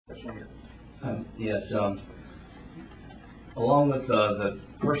Yes, along with the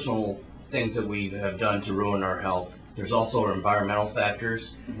personal things that we have done to ruin our health, there's also environmental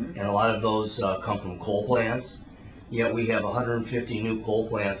factors, and a lot of those come from coal plants. Yet we have 150 new coal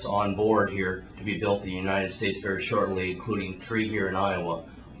plants on board here to be built in the United States very shortly, including 3 here in Iowa,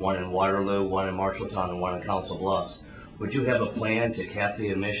 1 in Waterloo, 1 in Marshalltown, and 1 in Council Bluffs. Would you have a plan to cap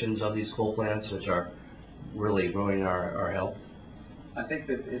the emissions of these coal plants, which are really ruining our health? I think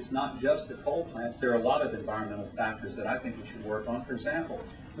that it's not just the coal plants. There are a lot of environmental factors that I think we should work on. For example,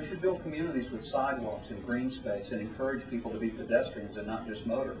 we should build communities with sidewalks and green space and encourage people to be pedestrians and not just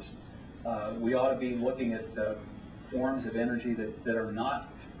motorists. We ought to be looking at forms of energy that are not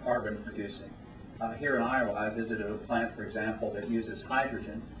carbon producing. Here in Iowa, I visited a plant, for example, that uses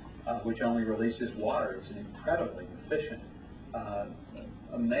hydrogen, which only releases water. It's an incredibly efficient,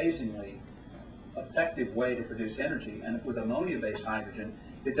 amazingly effective way to produce energy. And with ammonia-based hydrogen,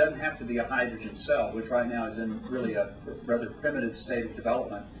 it doesn't have to be a hydrogen cell, which right now is in really a rather primitive state of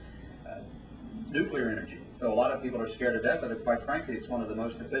development. Nuclear energy, though a lot of people are scared to death of it, quite frankly, it's one of the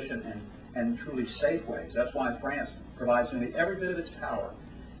most efficient and truly safe ways. That's why France provides nearly every bit of its power.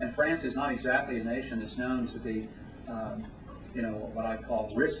 And France is not exactly a nation that's known to be, what I call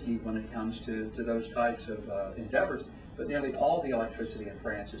risky when it comes to those types of endeavors. But nearly all the electricity in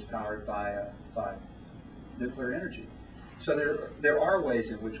France is powered by nuclear energy. So there are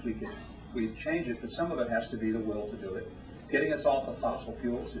ways in which we change it, but some of it has to be the will to do it. Getting us off of fossil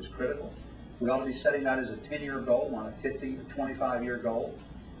fuels is critical. We ought to be setting that as a 10-year goal, not a 50 or 25-year goal,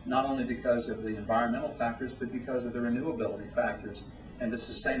 not only because of the environmental factors, but because of the renewability factors and the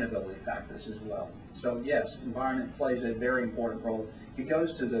sustainability factors as well. So yes, environment plays a very important role. It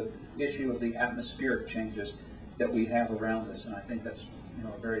goes to the issue of the atmospheric changes that we have around us, and I think that's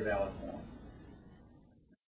a very valid point.